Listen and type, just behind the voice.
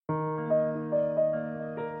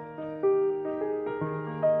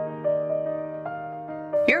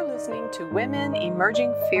listening to Women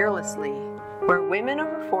Emerging Fearlessly, where women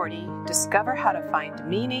over 40 discover how to find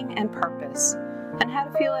meaning and purpose, and how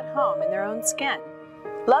to feel at home in their own skin,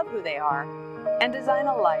 love who they are, and design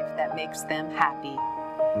a life that makes them happy.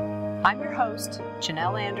 I'm your host,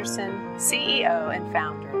 Janelle Anderson, CEO and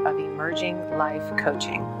founder of Emerging Life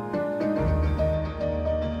Coaching.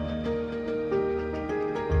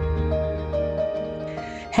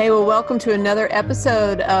 Hey, well, welcome to another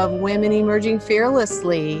episode of Women Emerging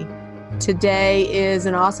Fearlessly. Today is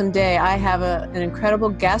an awesome day. I have an incredible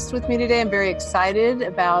guest with me today. I'm very excited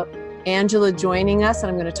about Angela joining us, and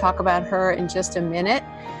I'm going to talk about her in just a minute.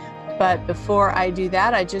 But before I do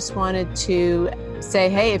that, I just wanted to say,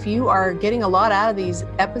 hey, if you are getting a lot out of these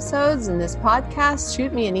episodes and this podcast,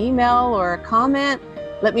 shoot me an email or a comment.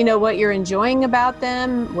 Let me know what you're enjoying about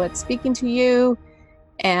them, what's speaking to you,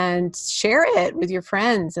 and share it with your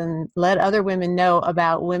friends and let other women know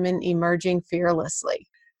about Women Emerging Fearlessly.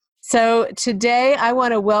 So today I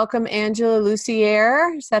want to welcome Angela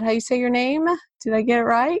Lussier. Is that how you say your name? Did I get it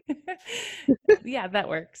right? Yeah, that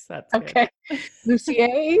works. That's okay. Good.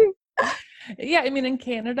 Lussier? Yeah, I mean, in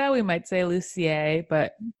Canada, we might say Lussier,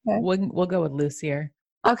 but we'll go with Lussier.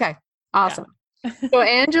 Okay, awesome. Yeah. So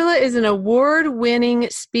Angela is an award-winning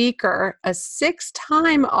speaker, a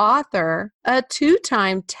 6-time author, a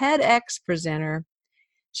 2-time TEDx presenter.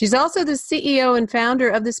 She's also the CEO and founder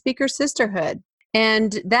of the Speaker Sisterhood.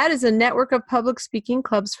 And that is a network of public speaking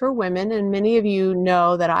clubs for women. And many of you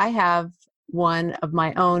know that I have one of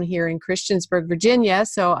my own here in Christiansburg, Virginia.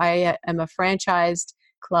 So I am a franchised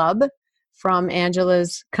club from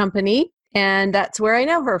Angela's company. And that's where I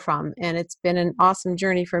know her from. And it's been an awesome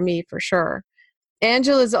journey for me, for sure.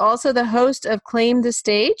 Angela is also the host of Claim the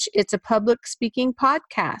Stage. It's a public speaking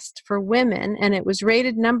podcast for women, and it was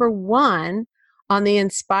rated number 1 on the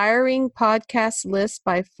Inspiring Podcast list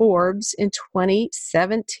by Forbes in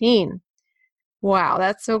 2017. Wow,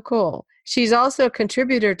 that's so cool. She's also a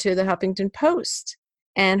contributor to the Huffington Post,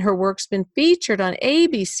 and her work's been featured on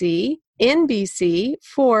ABC, NBC,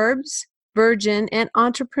 Forbes, Virgin, and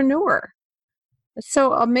Entrepreneur. It's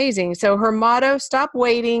so amazing. So her motto, stop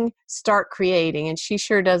waiting, start creating. And she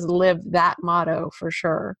sure does live that motto for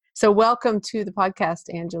sure. So welcome to the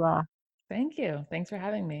podcast, Angela. Thank you. Thanks for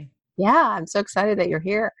having me. Yeah, I'm so excited that you're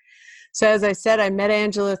here. So as I said, I met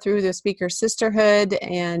Angela through the Speaker Sisterhood,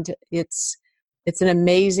 and it's an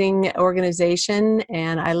amazing organization,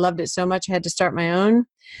 and I loved it so much I had to start my own.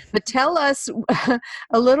 But tell us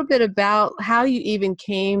a little bit about how you even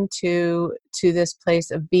came to this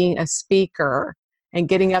place of being a speaker and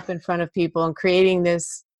getting up in front of people and creating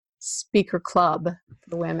this speaker club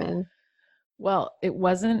for women. Well, it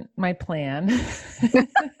wasn't my plan.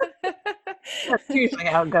 That's usually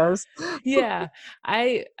how it goes. Yeah.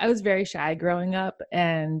 I was very shy growing up,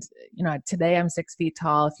 and today I'm 6 feet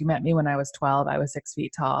tall. If you met me when I was 12, I was 6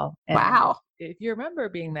 feet tall. And wow. If you remember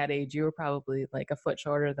being that age, you were probably like a foot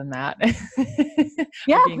shorter than that.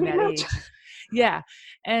 Yeah, being that age. Yeah.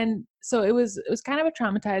 And so it was kind of a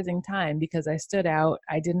traumatizing time because I stood out.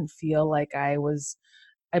 I didn't feel like I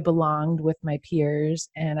belonged with my peers,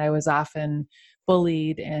 and I was often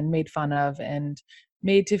bullied and made fun of and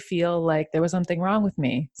made to feel like there was something wrong with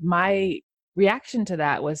me. My reaction to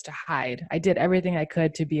that was to hide. I did everything I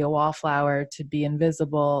could to be a wallflower, to be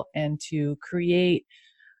invisible, and to create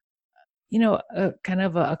a kind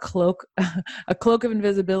of a cloak, a cloak of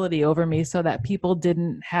invisibility over me so that people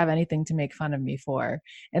didn't have anything to make fun of me for.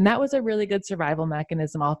 And that was a really good survival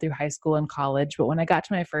mechanism all through high school and college. But when I got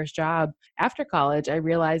to my first job after college, I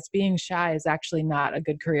realized being shy is actually not a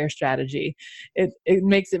good career strategy. It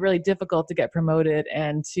makes it really difficult to get promoted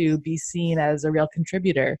and to be seen as a real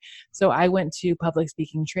contributor. So I went to public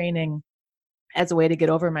speaking training as a way to get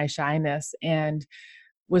over my shyness, and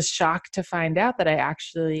was shocked to find out that I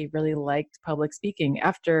actually really liked public speaking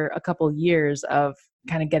after a couple years of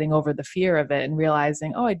kind of getting over the fear of it and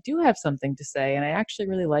realizing, oh, I do have something to say, and I actually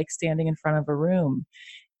really like standing in front of a room.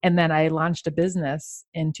 And then I launched a business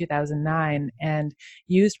in 2009 and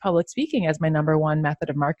used public speaking as my number 1 method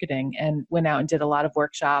of marketing, and went out and did a lot of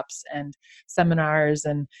workshops and seminars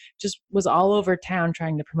and just was all over town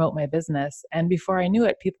trying to promote my business. And before I knew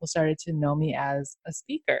it, people started to know me as a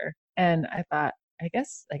speaker. And I thought, I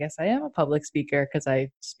guess I am a public speaker because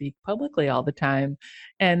I speak publicly all the time.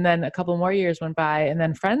 And then a couple more years went by, and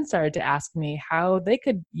then friends started to ask me how they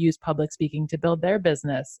could use public speaking to build their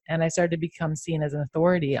business. And I started to become seen as an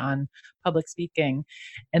authority on public speaking.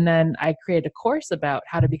 And then I created a course about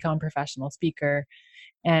how to become a professional speaker.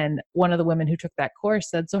 And one of the women who took that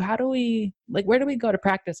course said, so where do we go to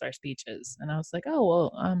practice our speeches? And I was like, oh,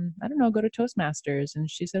 well, I don't know, go to Toastmasters. And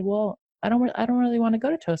she said, well, I don't really want to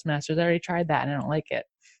go to Toastmasters. I already tried that and I don't like it.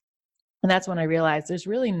 And that's when I realized there's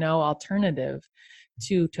really no alternative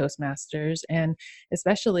to Toastmasters, and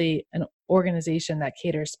especially an organization that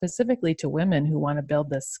caters specifically to women who want to build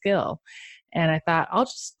this skill. And I thought, I'll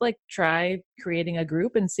just like try creating a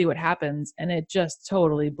group and see what happens. And it just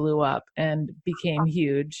totally blew up and became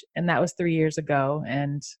huge. And that was 3 years ago.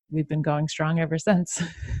 And we've been going strong ever since.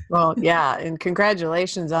 Well, yeah. And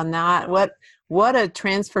congratulations on that. What a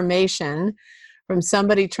transformation from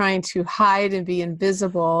somebody trying to hide and be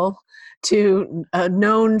invisible to a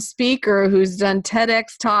known speaker who's done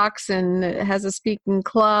TEDx talks and has a speaking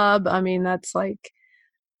club. I mean, that's like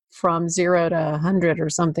from 0 to 100 or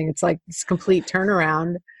something. It's like this complete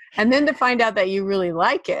turnaround. And then to find out that you really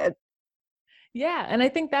like it. Yeah. And I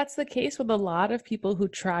think that's the case with a lot of people who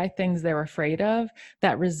try things they're afraid of.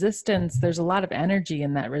 That resistance, there's a lot of energy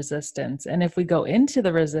in that resistance. And if we go into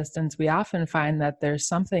the resistance, we often find that there's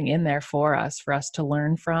something in there for us to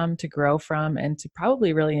learn from, to grow from, and to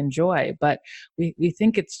probably really enjoy. But we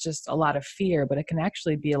think it's just a lot of fear, but it can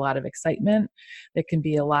actually be a lot of excitement. It can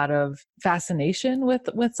be a lot of fascination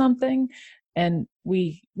with something. And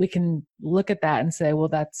we can look at that and say, well,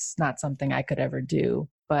 that's not something I could ever do.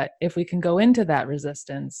 But if we can go into that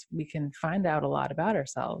resistance, we can find out a lot about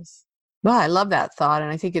ourselves. Well, I love that thought. And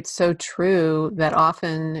I think it's so true that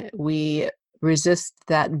often we resist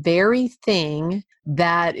that very thing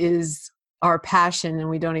that is our passion, and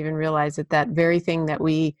we don't even realize it, that very thing that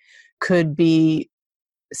we could be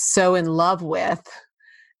so in love with.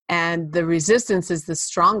 And the resistance is the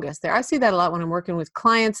strongest there. I see that a lot when I'm working with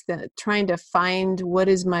clients, that trying to find what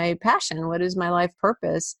is my passion, what is my life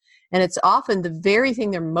purpose. And it's often the very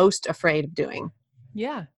thing they're most afraid of doing.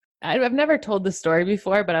 Yeah. I've never told this story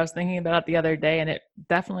before, but I was thinking about it the other day, and it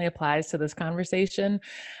definitely applies to this conversation.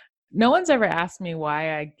 No one's ever asked me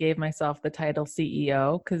why I gave myself the title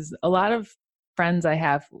CEO, because a lot of friends I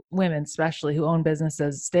have, women especially, who own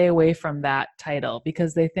businesses, stay away from that title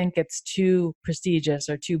because they think it's too prestigious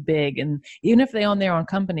or too big. And even if they own their own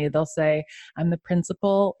company, they'll say, I'm the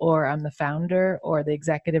principal, or I'm the founder, or the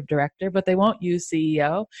executive director, but they won't use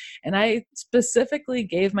CEO. And I specifically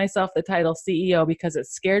gave myself the title CEO because it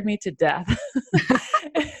scared me to death.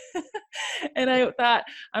 And I thought,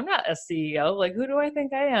 I'm not a CEO. Like, who do I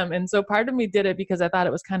think I am? And so part of me did it because I thought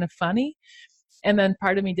it was kind of funny. And then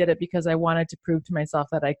part of me did it because I wanted to prove to myself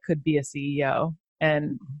that I could be a CEO.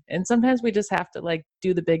 And sometimes we just have to like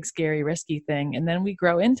do the big, scary, risky thing. And then we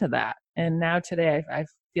grow into that. And now today I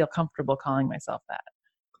feel comfortable calling myself that.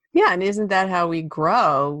 Yeah. And isn't that how we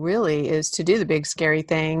grow, really, is to do the big, scary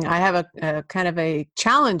thing? I have a kind of a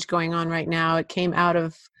challenge going on right now. It came out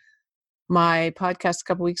of my podcast a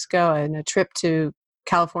couple weeks ago, and a trip to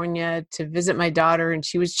California to visit my daughter. And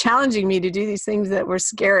she was challenging me to do these things that were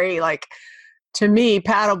scary, like, to me,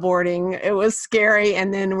 paddleboarding, it was scary,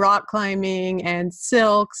 and then rock climbing and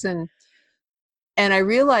silks. And I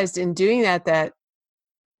realized in doing that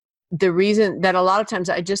the reason that a lot of times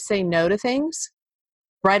I just say no to things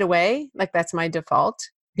right away, like that's my default,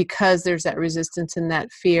 because there's that resistance and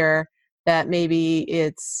that fear that maybe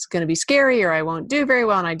it's going to be scary or I won't do very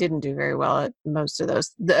well. And I didn't do very well at most of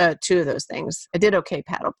those, two of those things. I did okay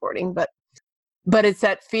paddleboarding, but it's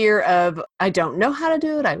that fear of, I don't know how to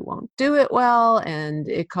do it, I won't do it well, and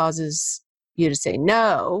it causes you to say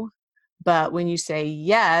no. But when you say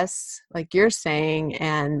yes, like you're saying,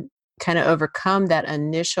 and kind of overcome that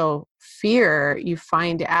initial fear, you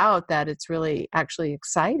find out that it's really actually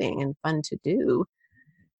exciting and fun to do.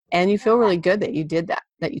 And you feel really good that you did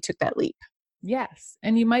that you took that leap. Yes.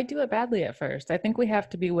 And you might do it badly at first. I think we have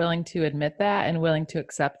to be willing to admit that and willing to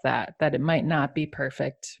accept that it might not be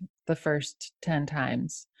perfect the first 10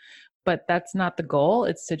 times. But that's not the goal.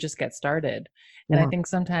 It's to just get started. And I think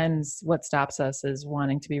sometimes what stops us is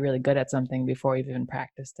wanting to be really good at something before we've even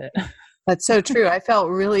practiced it. That's so true. I felt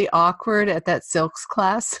really awkward at that silks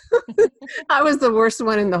class. I was the worst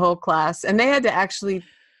one in the whole class. And they had to actually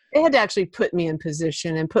put me in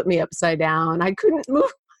position and put me upside down. I couldn't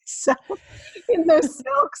move myself in those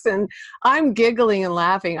silks, and I'm giggling and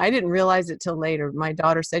laughing. I didn't realize it till later. My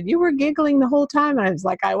daughter said, "You were giggling the whole time." And I was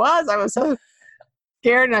like, I was so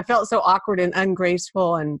scared, and I felt so awkward and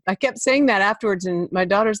ungraceful. And I kept saying that afterwards. And my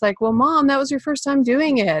daughter's like, "Well, Mom, that was your first time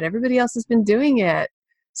doing it. Everybody else has been doing it."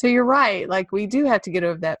 So you're right. Like, we do have to get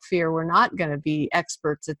over that fear. We're not going to be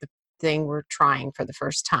experts at the thing we're trying for the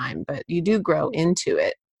first time, but you do grow into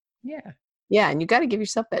it. Yeah. Yeah. And you got to give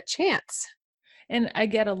yourself that chance. And I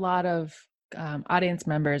get a lot of audience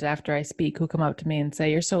members after I speak who come up to me and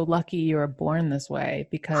say, "You're so lucky you were born this way,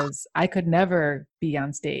 because I could never be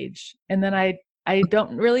on stage." And then I I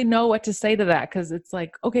don't really know what to say to that, because it's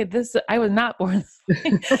like, okay, I was not born this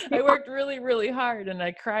way. I worked really, really hard and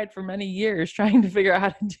I cried for many years trying to figure out how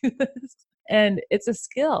to do this. And it's a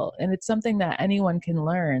skill and it's something that anyone can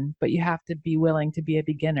learn, but you have to be willing to be a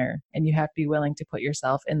beginner and you have to be willing to put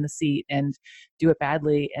yourself in the seat and do it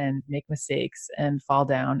badly and make mistakes and fall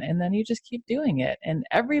down. And then you just keep doing it. And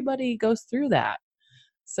everybody goes through that.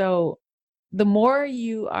 So the more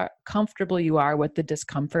you are comfortable you are with the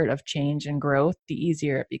discomfort of change and growth, the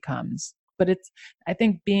easier it becomes. But I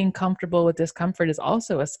think being comfortable with discomfort is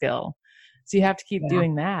also a skill. So you have to keep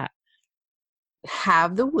doing that.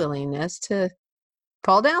 Have the willingness to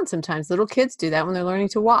fall down sometimes. Little kids do that when they're learning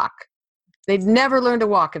to walk. They'd never learn to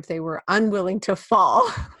walk if they were unwilling to fall.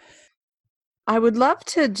 I would love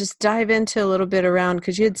to just dive into a little bit around,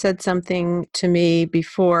 because you had said something to me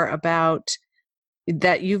before about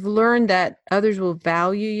that you've learned that others will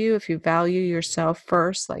value you if you value yourself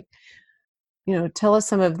first. Like, tell us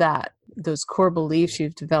some of that, those core beliefs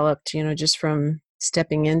you've developed, just from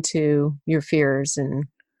stepping into your fears and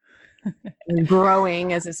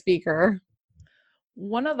growing as a speaker.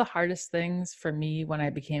 One of the hardest things for me when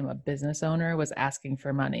I became a business owner was asking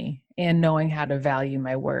for money and knowing how to value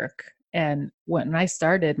my work. And when I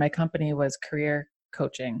started, my company was career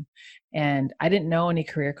coaching, and I didn't know any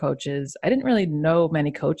career coaches. I didn't really know many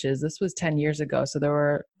coaches. This was 10 years ago, so there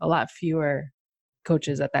were a lot fewer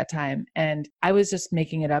coaches at that time. And I was just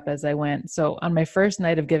making it up as I went. So on my first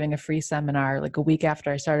night of giving a free seminar, like a week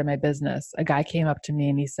after I started my business, a guy came up to me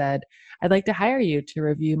and he said, "I'd like to hire you to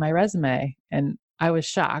review my resume." And I was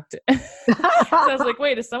shocked. So I was like,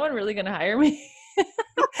 wait, is someone really going to hire me?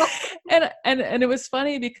 and it was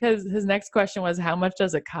funny because his next question was, "How much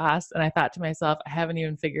does it cost?" And I thought to myself, I haven't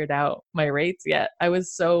even figured out my rates yet. I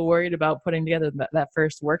was so worried about putting together that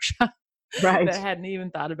first workshop Right. that I hadn't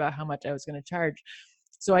even thought about how much I was going to charge.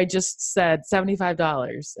 So I just said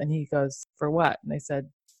 $75. And he goes, "For what?" And I said,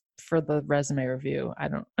 "For the resume review." I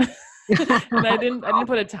don't. And I didn't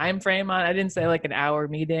put a time frame on. I didn't say like an hour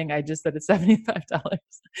meeting. I just said it's $75.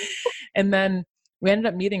 And then we ended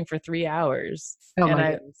up meeting for 3 hours. Oh,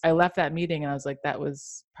 and I left that meeting and I was like, that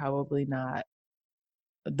was probably not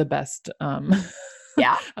the best amount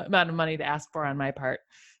of money to ask for on my part.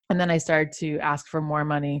 And then I started to ask for more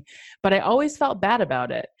money, but I always felt bad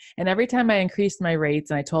about it. And every time I increased my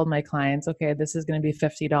rates and I told my clients, okay, this is going to be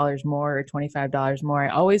 $50 more or $25 more, I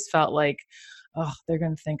always felt like, oh, they're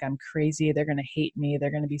going to think I'm crazy. They're going to hate me.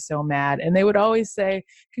 They're going to be so mad. And they would always say,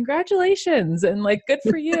 "Congratulations." And like, "Good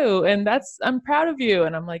for you." And I'm proud of you.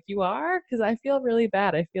 And I'm like, "You are?" Because I feel really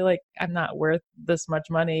bad. I feel like I'm not worth this much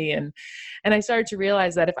money. And I started to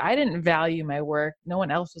realize that if I didn't value my work, no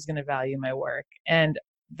one else was going to value my work. And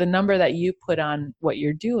the number that you put on what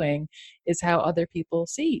you're doing is how other people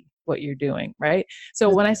see what you're doing. Right. So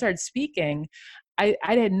when I started speaking, I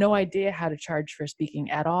had no idea how to charge for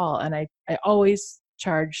speaking at all. And I always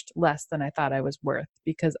charged less than I thought I was worth,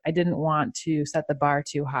 because I didn't want to set the bar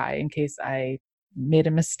too high in case I made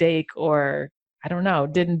a mistake or, I don't know,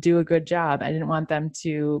 didn't do a good job. I didn't want them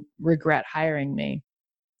to regret hiring me.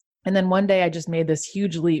 And then one day I just made this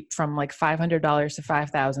huge leap from like $500 to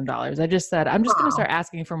 $5,000. I just said, I'm just going to start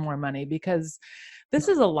asking for more money, because this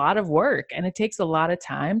is a lot of work and it takes a lot of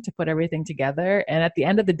time to put everything together. And at the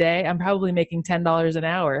end of the day, I'm probably making $10 an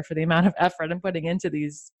hour for the amount of effort I'm putting into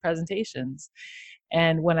these presentations.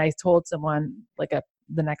 And when I told someone, like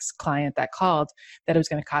the next client that called, that it was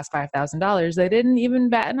going to cost $5,000, they didn't even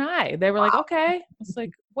bat an eye. They were like, okay. I was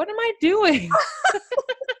like, what am I doing?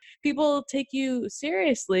 People take you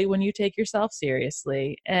seriously when you take yourself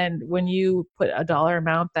seriously. And when you put a dollar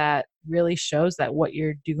amount that really shows that what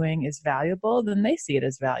you're doing is valuable, then they see it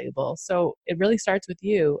as valuable. So it really starts with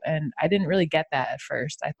you. And I didn't really get that at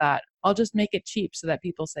first. I thought, I'll just make it cheap so that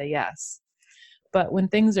people say yes. But when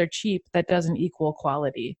things are cheap, that doesn't equal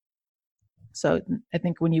quality. So I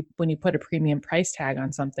think when you put a premium price tag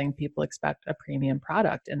on something, people expect a premium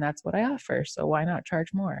product, and that's what I offer. So why not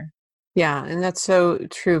charge more? Yeah, and that's so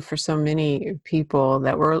true for so many people,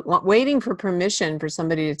 that we're waiting for permission for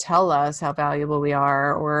somebody to tell us how valuable we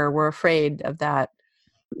are, or we're afraid of that.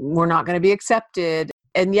 We're not going to be accepted.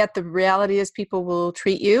 And yet the reality is people will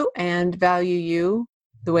treat you and value you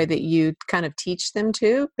the way that you kind of teach them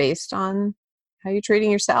to, based on how you're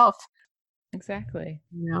treating yourself. Exactly.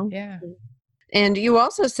 Yeah. And you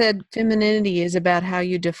also said femininity is about how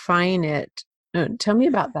you define it. Tell me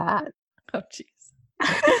about that. Oh, geez.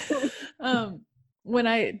 When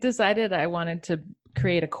I decided I wanted to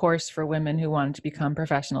create a course for women who wanted to become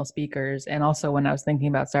professional speakers. And also when I was thinking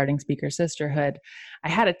about starting Speaker Sisterhood, I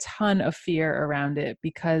had a ton of fear around it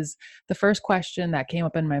because the first question that came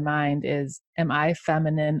up in my mind is, am I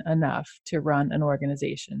feminine enough to run an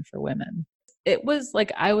organization for women? It was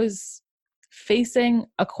like I was facing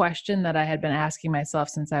a question that I had been asking myself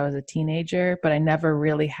since I was a teenager, but I never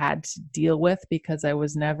really had to deal with because I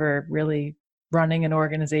was never really running an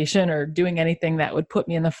organization or doing anything that would put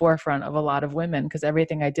me in the forefront of a lot of women, because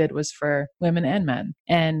everything I did was for women and men.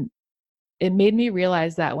 And it made me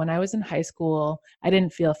realize that when I was in high school, I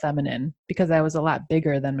didn't feel feminine because I was a lot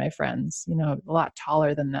bigger than my friends, you know, a lot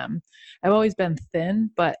taller than them. I've always been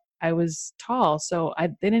thin, but I was tall. So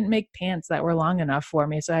they didn't make pants that were long enough for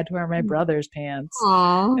me. So I had to wear my brother's pants.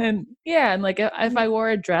 Aww. And yeah. And like, if I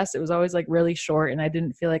wore a dress, it was always like really short and I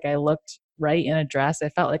didn't feel like I looked right in a dress. I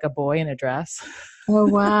felt like a boy in a dress. Oh,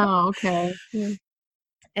 wow. Okay. Yeah.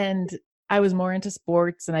 And I was more into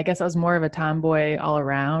sports, and I guess I was more of a tomboy all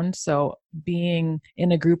around. So being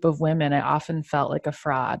in a group of women, I often felt like a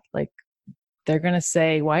fraud. Like, they're going to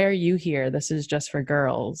say, why are you here? This is just for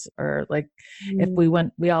girls. Or like, if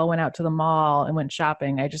we all went out to the mall and went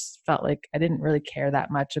shopping, I just felt like I didn't really care that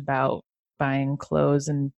much about buying clothes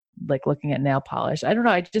and like looking at nail polish. I don't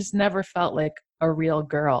know. I just never felt like a real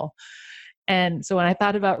girl. And so when I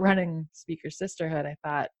thought about running Speaker Sisterhood, I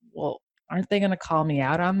thought, well, aren't they going to call me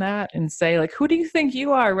out on that and say, like, who do you think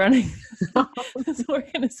you are running this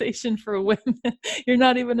organization for women? You're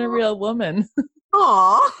not even a real woman.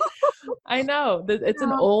 Aw. I know. It's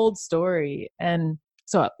an old story. And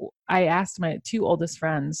so I asked my two oldest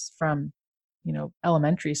friends from, you know,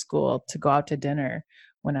 elementary school to go out to dinner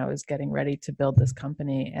when I was getting ready to build this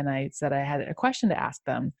company. And I said I had a question to ask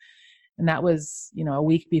them. And that was, you know, a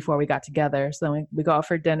week before we got together. So then we go out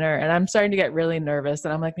for dinner and I'm starting to get really nervous.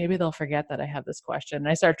 And I'm like, maybe they'll forget that I have this question. And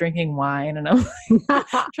I start drinking wine and I'm like,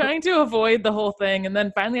 trying to avoid the whole thing. And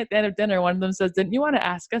then finally at the end of dinner, one of them says, didn't you want to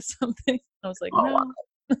ask us something? I was like, no.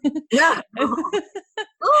 Yeah.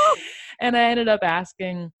 And I ended up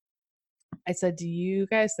asking, I said, do you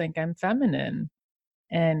guys think I'm feminine?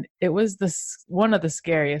 And it was one of the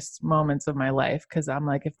scariest moments of my life. Cause I'm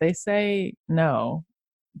like, if they say no,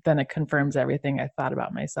 then it confirms everything I thought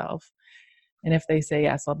about myself. And if they say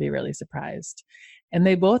yes, I'll be really surprised. And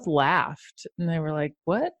they both laughed and they were like,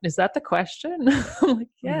 what? Is that the question? I'm like,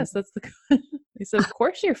 yes, that's the question. They said, of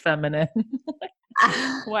course you're feminine.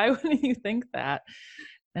 Why wouldn't you think that?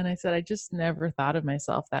 And I said, I just never thought of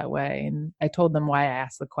myself that way. And I told them why I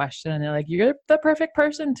asked the question. And they're like, you're the perfect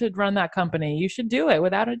person to run that company. You should do it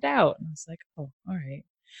without a doubt. And I was like, oh, all right.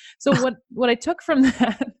 So what I took from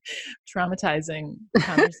that traumatizing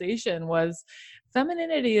conversation was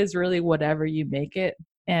femininity is really whatever you make it.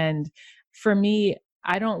 And for me,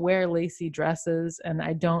 I don't wear lacy dresses and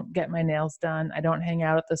I don't get my nails done. I don't hang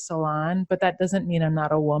out at the salon, but that doesn't mean I'm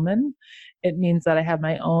not a woman. It means that I have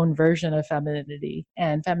my own version of femininity.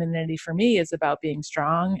 And femininity for me is about being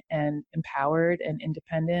strong and empowered and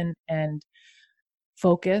independent and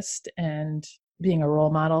focused and being a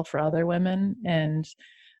role model for other women. And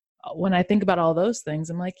when I think about all those things,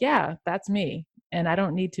 I'm like, yeah, that's me. And I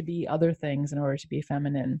don't need to be other things in order to be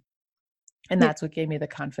feminine. And that's what gave me the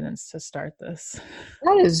confidence to start this.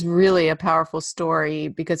 That is really a powerful story,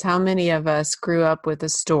 because how many of us grew up with a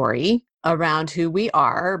story around who we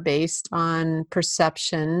are based on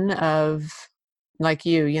perception of, like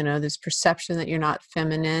you know, this perception that you're not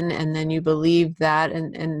feminine, and then you believe that,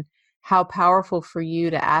 and how powerful for you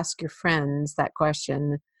to ask your friends that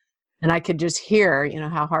question. And I could just hear, you know,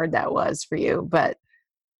 how hard that was for you, but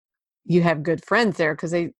you have good friends there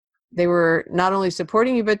because they were not only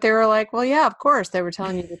supporting you, but they were like, well, yeah, of course, they were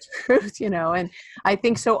telling you the truth, you know. And I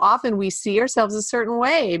think so often we see ourselves a certain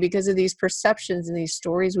way because of these perceptions and these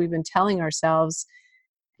stories we've been telling ourselves.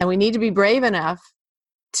 And we need to be brave enough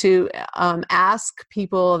to ask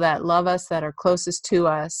people that love us, that are closest to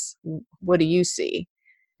us, what do you see?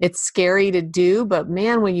 It's scary to do, but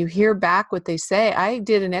man, when you hear back what they say, I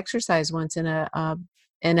did an exercise once in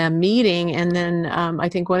a meeting, and then I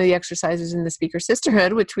think one of the exercises in the Speaker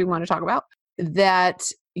Sisterhood, which we want to talk about,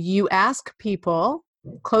 that you ask people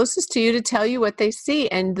closest to you to tell you what they see,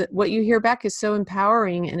 and what you hear back is so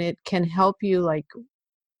empowering, and it can help you like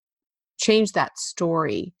change that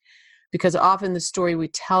story, because often the story we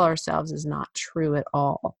tell ourselves is not true at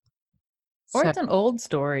all. Or it's an old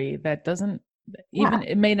story that doesn't even,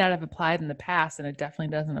 it may not have applied in the past, and it definitely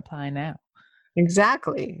doesn't apply now.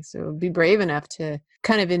 Exactly. So be brave enough to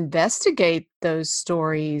kind of investigate those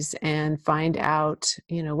stories and find out,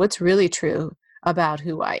 you know, what's really true about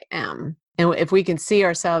who I am. And if we can see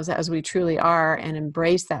ourselves as we truly are and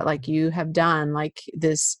embrace that, like you have done, like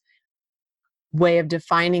this way of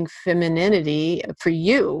defining femininity for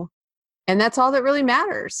you. And that's all that really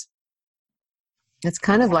matters. It's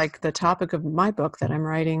kind of like the topic of my book that I'm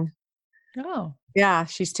writing. Oh. Yeah,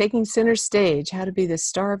 she's taking center stage, how to be the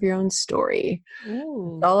star of your own story.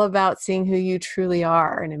 Ooh. It's all about seeing who you truly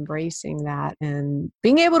are and embracing that and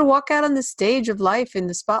being able to walk out on the stage of life in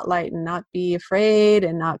the spotlight and not be afraid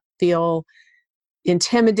and not feel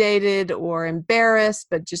intimidated or embarrassed,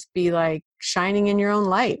 but just be like shining in your own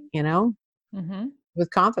light, Mm-hmm. with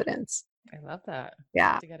confidence. I love that.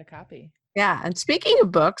 Yeah. To get a copy. Yeah. And speaking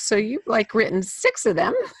of books, so you've written 6 of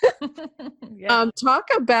them. Yeah. Talk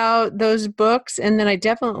about those books. And then I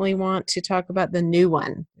definitely want to talk about the new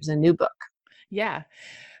one. There's a new book. Yeah.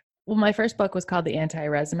 Well, my first book was called The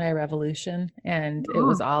Anti-Resume Revolution, and it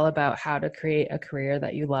was all about how to create a career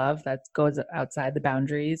that you love that goes outside the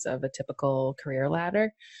boundaries of a typical career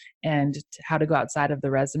ladder, and how to go outside of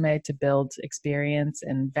the resume to build experience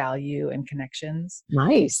and value and connections.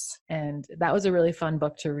 Nice. And that was a really fun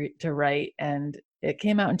book to write, and it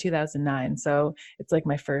came out in 2009. So it's like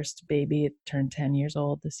my first baby. It turned 10 years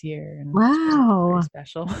old this year. And wow. It's very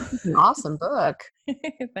special. It's an awesome book.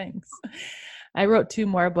 Thanks. I wrote 2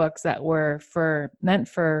 more books that were meant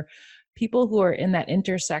for people who are in that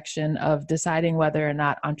intersection of deciding whether or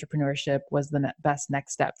not entrepreneurship was the best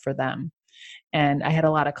next step for them. And I had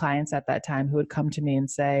a lot of clients at that time who would come to me and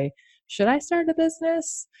say, should I start a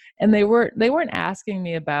business? And they weren't asking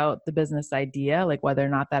me about the business idea, like whether or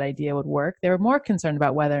not that idea would work. They were more concerned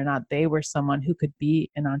about whether or not they were someone who could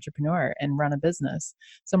be an entrepreneur and run a business.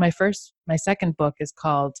 So my second book is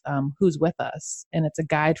called Who's With Us? And it's a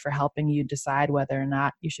guide for helping you decide whether or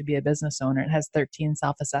not you should be a business owner. It has 13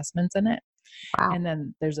 self-assessments in it. Wow. And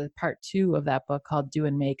then there's a part 2 of that book called Do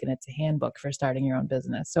and Make, and it's a handbook for starting your own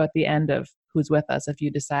business. So at the end of Who's With Us, if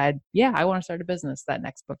you decide, yeah, I want to start a business, that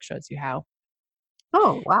next book shows you how.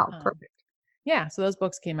 Oh, wow. Perfect. Yeah. So those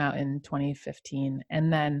books came out in 2015.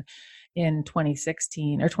 And then in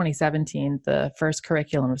 2016 or 2017, the first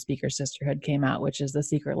curriculum of Speaker Sisterhood came out, which is The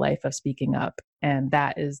Secret Life of Speaking Up. And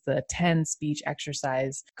that is the 10 speech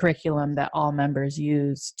exercise curriculum that all members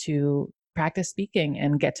use to practice speaking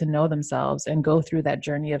and get to know themselves and go through that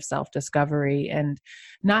journey of self-discovery, and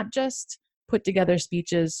not just put together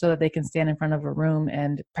speeches so that they can stand in front of a room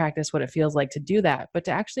and practice what it feels like to do that, but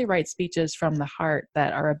to actually write speeches from the heart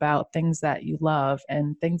that are about things that you love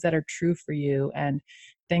and things that are true for you and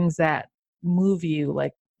things that move you,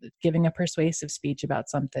 like giving a persuasive speech about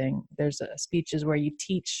something. There's speeches where you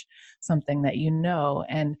teach something that you know,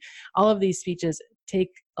 and all of these speeches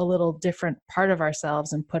take a little different part of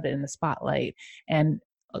ourselves and put it in the spotlight. And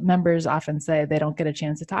members often say they don't get a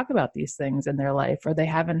chance to talk about these things in their life, or they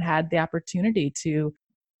haven't had the opportunity to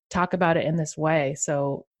talk about it in this way.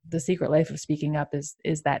 So The Secret Life of Speaking Up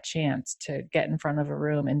is that chance to get in front of a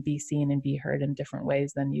room and be seen and be heard in different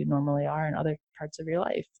ways than you normally are in other parts of your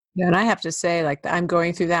life. Yeah, and I have to say, I'm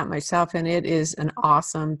going through that myself, and it is an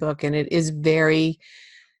awesome book, and it is very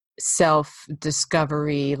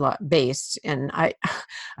self-discovery based. And I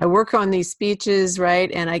work on these speeches,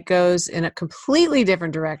 right? And it goes in a completely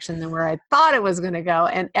different direction than where I thought it was going to go.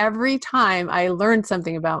 And every time I learn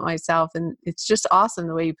something about myself, and it's just awesome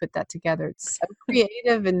the way you put that together. It's so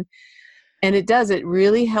creative, and it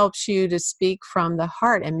really helps you to speak from the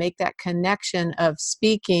heart and make that connection of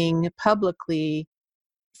speaking publicly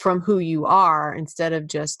from who you are instead of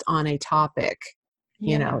just on a topic,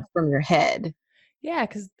 from your head. Yeah,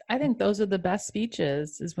 because I think those are the best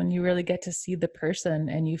speeches, is when you really get to see the person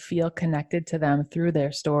and you feel connected to them through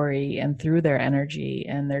their story and through their energy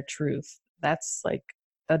and their truth. That's like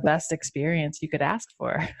the best experience you could ask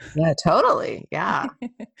for. Yeah, totally. Yeah.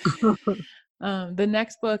 The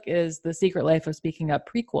next book is The Secret Life of Speaking Up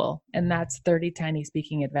prequel, and that's 30 Tiny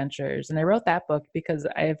Speaking Adventures. And I wrote that book because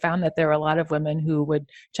I found that there were a lot of women who would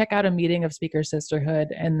check out a meeting of Speaker Sisterhood,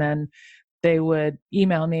 and then they would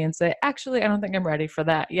email me and say, actually, I don't think I'm ready for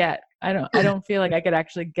that yet. I don't feel like I could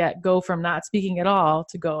actually go from not speaking at all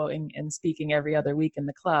to going and speaking every other week in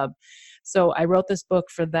the club. So I wrote this book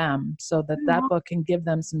for them so that book can give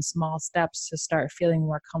them some small steps to start feeling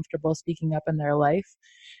more comfortable speaking up in their life,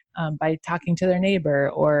 by talking to their neighbor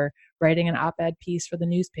or writing an op-ed piece for the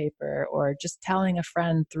newspaper, or just telling a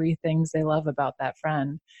friend 3 things they love about that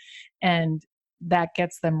friend. And that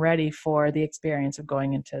gets them ready for the experience of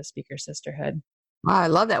going into Speaker Sisterhood. Wow, I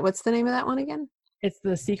love that. What's the name of that one again? It's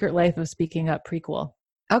The Secret Life of Speaking Up prequel.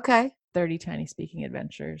 Okay. 30 Tiny Speaking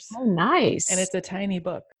Adventures. Oh, nice. And it's a tiny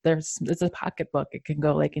book. It's a pocket book. It can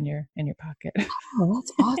go in your pocket. Oh,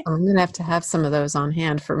 that's awesome. I'm going to have some of those on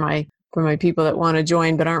hand for my people that want to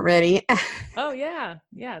join but aren't ready. Oh, yeah.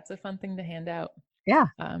 Yeah, it's a fun thing to hand out. Yeah.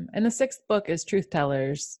 And the 6th book is Truth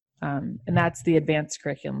Tellers. And that's the advanced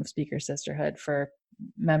curriculum of Speaker Sisterhood for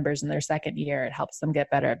members in their second year. It helps them get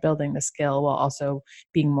better at building the skill while also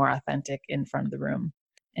being more authentic in front of the room.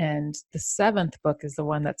 And the 7th book is the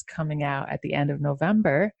one that's coming out at the end of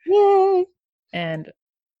November. Yay! And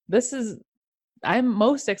I'm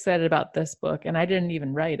most excited about this book, and I didn't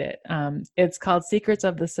even write it. It's called Secrets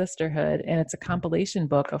of the Sisterhood, and it's a compilation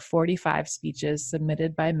book of 45 speeches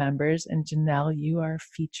submitted by members. And Janelle, you are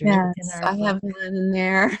featured in our book. I have one in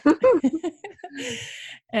there.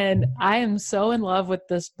 And I am so in love with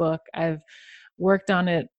this book. I've worked on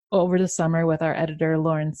it over the summer with our editor,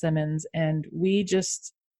 Lauren Simmons, and we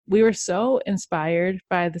were so inspired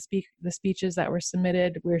by the speeches that were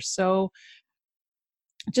submitted. We're so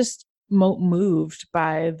just moved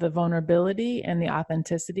by the vulnerability and the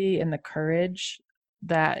authenticity and the courage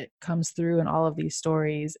that comes through in all of these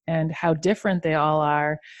stories, and how different they all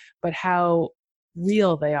are, but how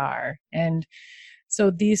real they are. And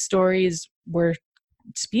so these stories were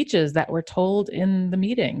speeches that were told in the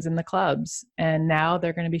meetings, in the clubs, and now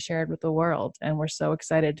they're going to be shared with the world. And we're so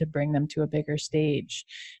excited to bring them to a bigger stage.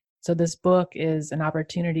 So this book is an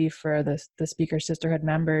opportunity for the Speaker Sisterhood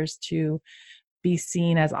members to be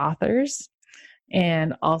seen as authors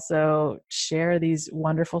and also share these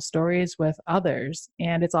wonderful stories with others.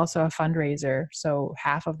 And it's also a fundraiser. So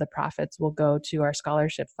half of the profits will go to our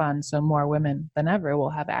scholarship fund. So more women than ever will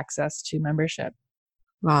have access to membership.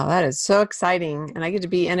 Wow, that is so exciting. And I get to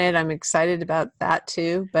be in it. I'm excited about that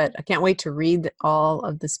too, but I can't wait to read all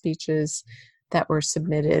of the speeches that were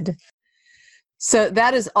submitted. So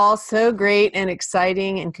that is all so great and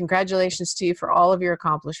exciting, and congratulations to you for all of your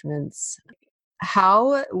accomplishments.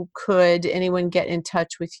 How could anyone get in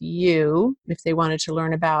touch with you if they wanted to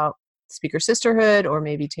learn about Speaker Sisterhood or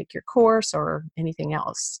maybe take your course or anything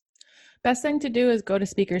else? Best thing to do is go to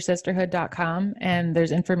speakersisterhood.com, and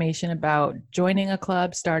there's information about joining a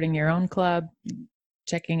club, starting your own club,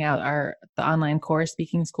 checking out the online course,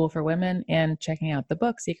 Speaking School for Women, and checking out the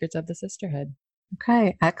book, Secrets of the Sisterhood.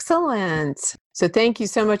 Okay, excellent. So thank you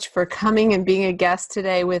so much for coming and being a guest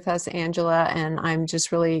today with us, Angela. And I'm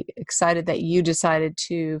just really excited that you decided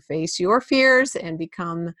to face your fears and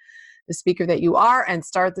become the speaker that you are and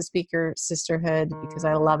start the Speaker Sisterhood, because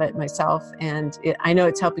I love it myself. And I know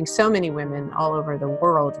it's helping so many women all over the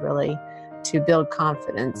world, really, to build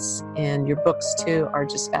confidence. And your books, too, are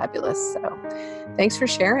just fabulous. So thanks for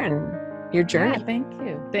sharing your journey. Yeah, thank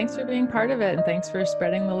you. Thanks for being part of it. And thanks for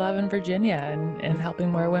spreading the love in Virginia and helping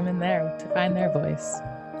more women there to find their voice.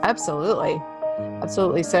 Absolutely.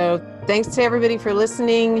 Absolutely. So thanks to everybody for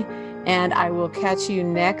listening, and I will catch you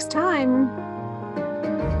next time.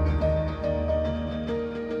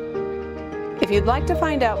 If you'd like to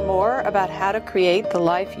find out more about how to create the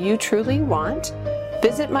life you truly want,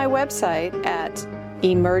 visit my website at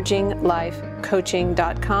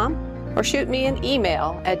emerginglifecoaching.com or shoot me an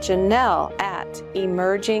email at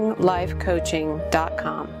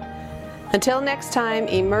janelle@emerginglifecoaching.com. Until next time,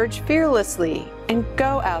 emerge fearlessly and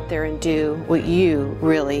go out there and do what you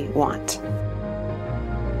really want.